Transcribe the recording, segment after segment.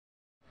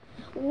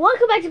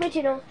Welcome back to my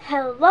channel.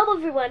 Hello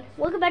everyone.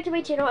 Welcome back to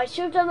my channel. I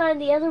should have done that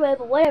the other way,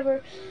 but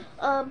whatever.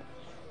 So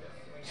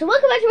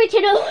welcome back to my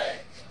channel.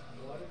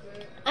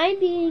 I'm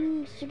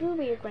being super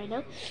weird right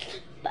now.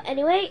 But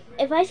anyway,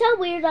 if I sound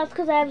weird, that's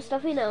because I have a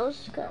stuffy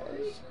nose.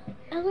 Because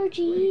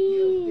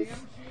allergies.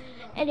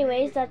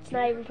 Anyways, that's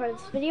not even part of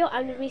this video.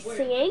 I'm going to be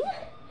singing.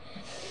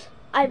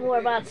 I'm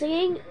horrible at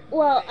singing.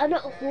 Well, I'm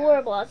not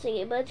horrible at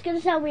singing, but it's going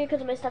to sound weird because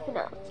of my stuffy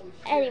nose.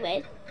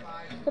 Anyways,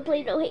 so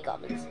please no hate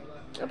comments.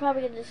 I'm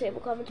probably going to disable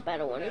comments, but I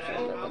don't want to, so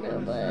I'm not going to,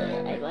 but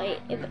I might.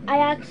 If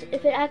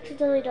it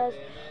accidentally does,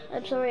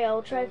 I'm sorry, I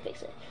will try to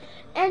fix it.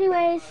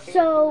 Anyways,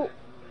 so,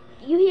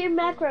 you hear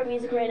macro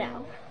music right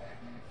now.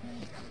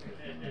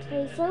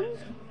 Play some,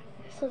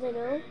 so they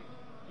know.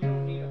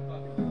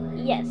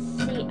 Yes,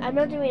 see, I'm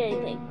not doing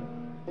anything.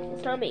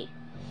 It's not me.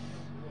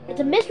 It's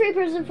a mystery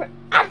person for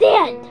at the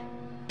end!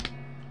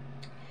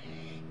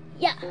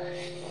 Yeah,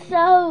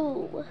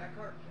 so,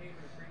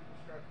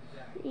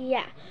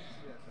 yeah.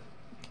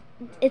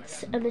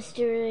 It's a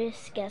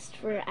mysterious guest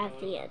for at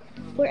the end.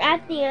 We're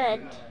at the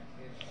end.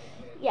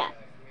 Yeah.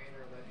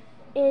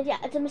 And yeah,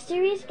 it's a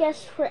mysterious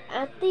guest for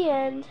at the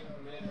end.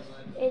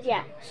 And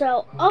yeah,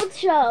 so on the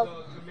show,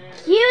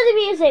 cue the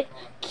music,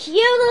 cue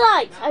the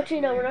lights.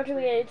 Actually, no, we're not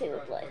doing anything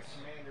with lights.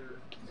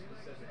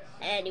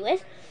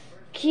 Anyways,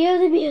 cue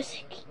the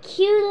music,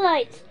 cue the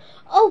lights,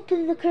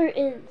 open the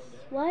curtains.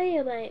 Why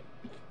am I?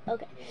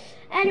 Okay.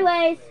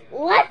 Anyways,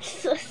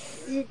 let's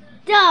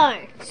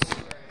start.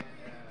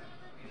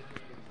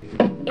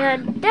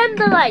 And dim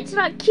the lights,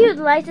 not cue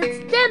the lights, it's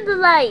dim the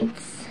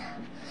lights.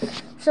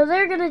 So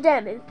they're gonna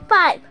dim in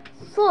 5,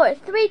 4,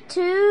 3,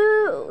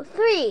 2,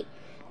 3,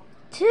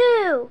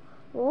 2,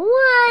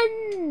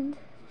 1.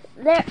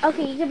 There,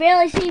 okay, you can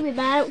barely see me,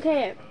 but I don't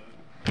care.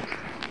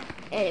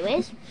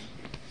 Anyways,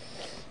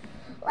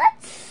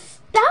 let's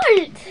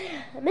start.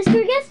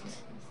 Mr.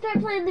 Guest, start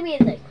playing the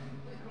music.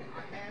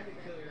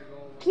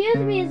 Cue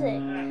the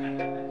music.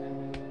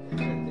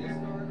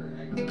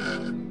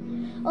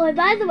 Oh, and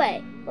by the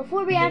way,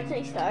 before we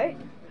actually start,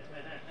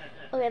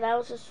 okay, that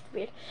was just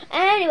weird.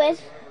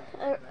 Anyways,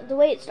 the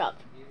way it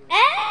stopped.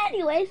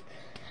 Anyways,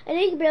 I know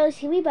you can barely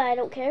see me, but I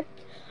don't care.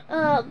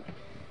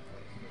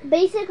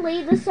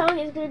 Basically, this song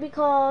is going to be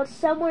called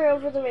Somewhere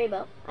Over the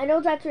Rainbow. I know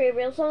it's actually a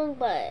real song,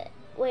 but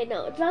wait,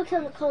 no, it's not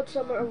called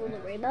Somewhere Over the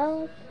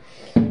Rainbow.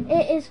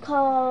 It is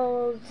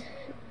called,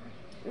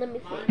 let me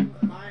think.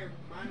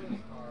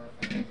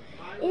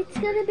 It's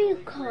going to be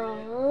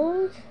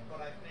called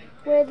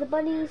Where the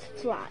Bunnies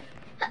Fly.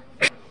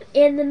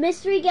 And the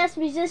mystery guest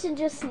musician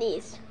just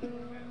sneezed.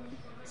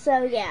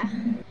 So yeah,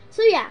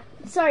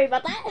 sorry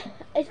about that.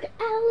 I've got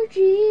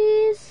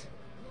allergies.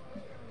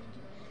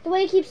 The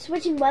way it keeps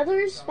switching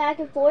weathers back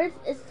and forth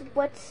is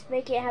what's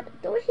making it happen.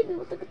 Don't hit me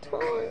with the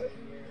guitar.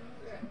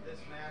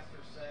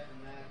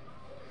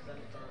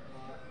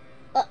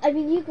 I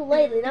mean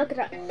ukulele, not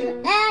guitar.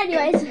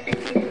 Anyways,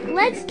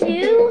 let's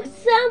do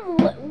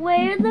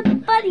Somewhere the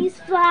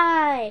Bunnies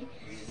Fly.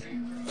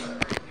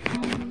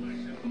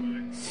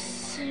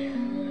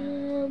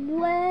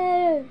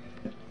 Somewhere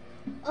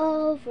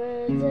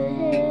over the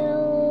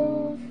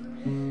hills,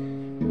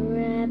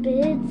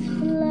 rabbits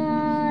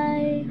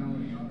fly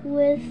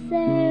with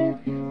their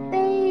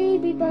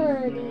baby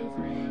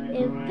bunnies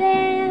and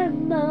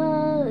families.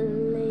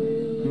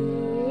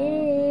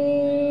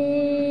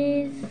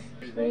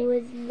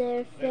 When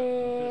their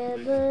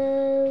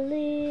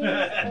families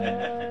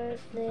are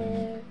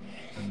there,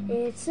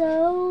 it's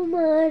so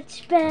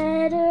much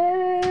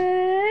better.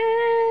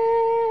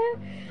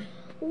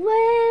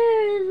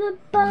 Where the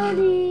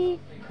bunny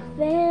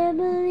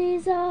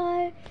families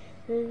are,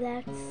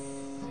 that's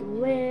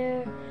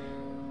where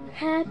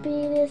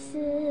happiness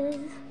is.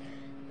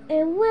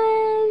 And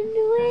when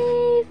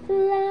we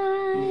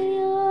fly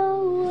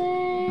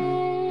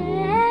away,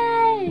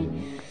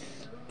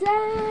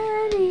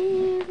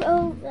 Daddy,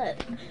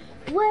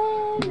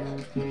 when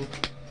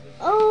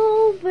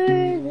over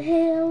the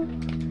hill,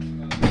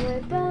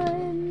 where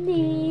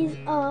bunnies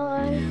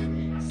are,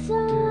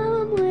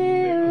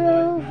 somewhere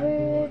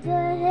over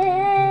the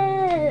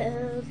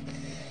hills,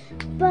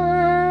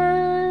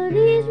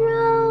 bunnies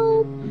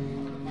roam,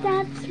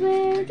 that's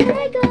where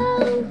they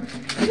go,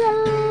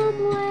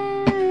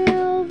 somewhere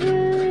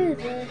over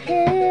the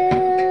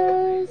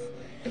hills,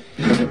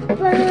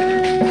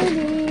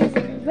 bunnies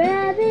and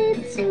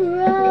rabbits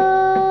roam,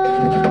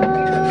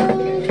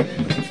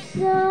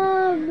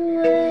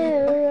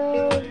 somewhere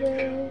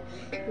over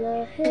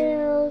the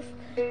hills,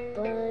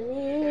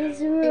 bunnies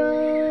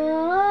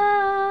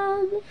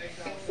roam,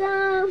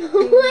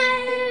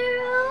 somewhere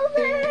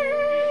over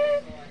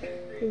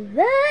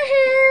the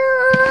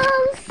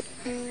hills.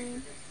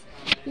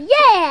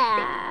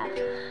 Yeah!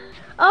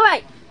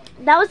 Alright,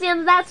 that was the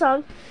end of that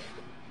song.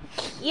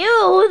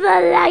 Cue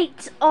the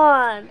lights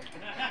on.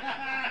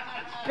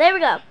 There we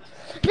go.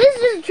 This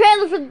is just a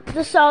trailer for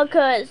the song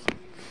because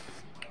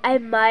I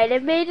might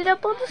have made it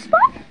up on the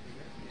spot.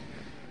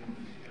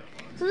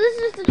 So this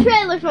is just a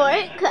trailer for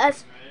it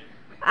because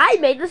I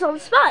made this on the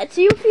spot.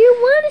 So if you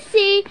want to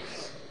see,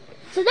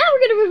 so now we're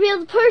going to reveal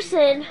the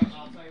person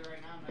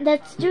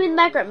that's doing the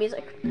background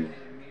music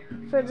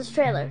for this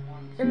trailer.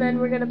 And then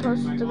we're going to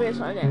post the real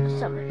song at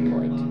some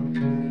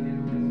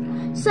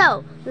point.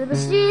 So, the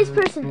mysterious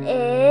person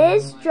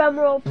is,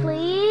 drumroll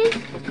please.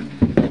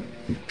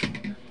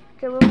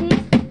 Drumroll please.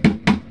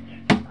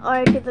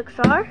 R.I.P. the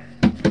guitar.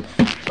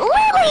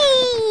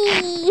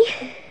 Lily!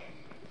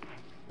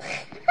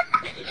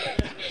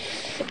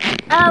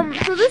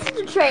 So this is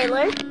the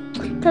trailer,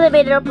 because I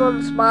made it up on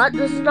the spot.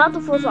 This is not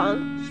the full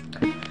song.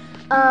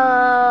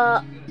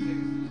 Are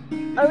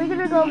we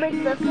gonna go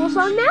make the full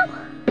song now?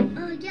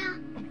 Yeah.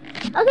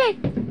 Okay.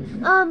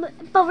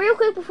 But real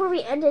quick before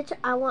we end it,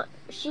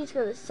 she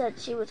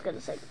was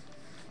gonna sing.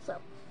 So.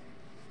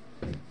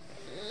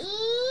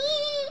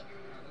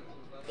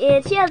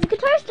 And she has a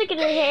guitar stuck in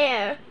her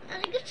hair.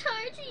 And a guitar,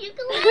 it's a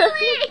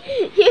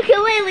ukulele.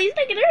 Ukulele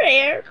stuck in her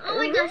hair. Oh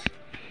my gosh.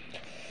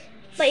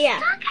 But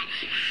yeah.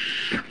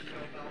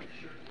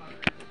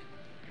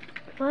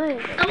 What?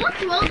 I want to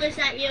throw this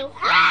at you.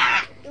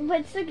 But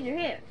it's stuck in your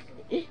hair.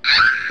 Get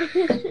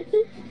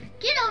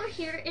over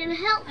here and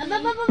help me. Okay,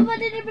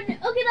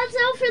 that's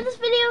all for this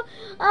video.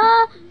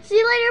 See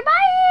you later.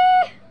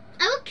 Bye.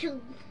 I will kill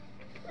you.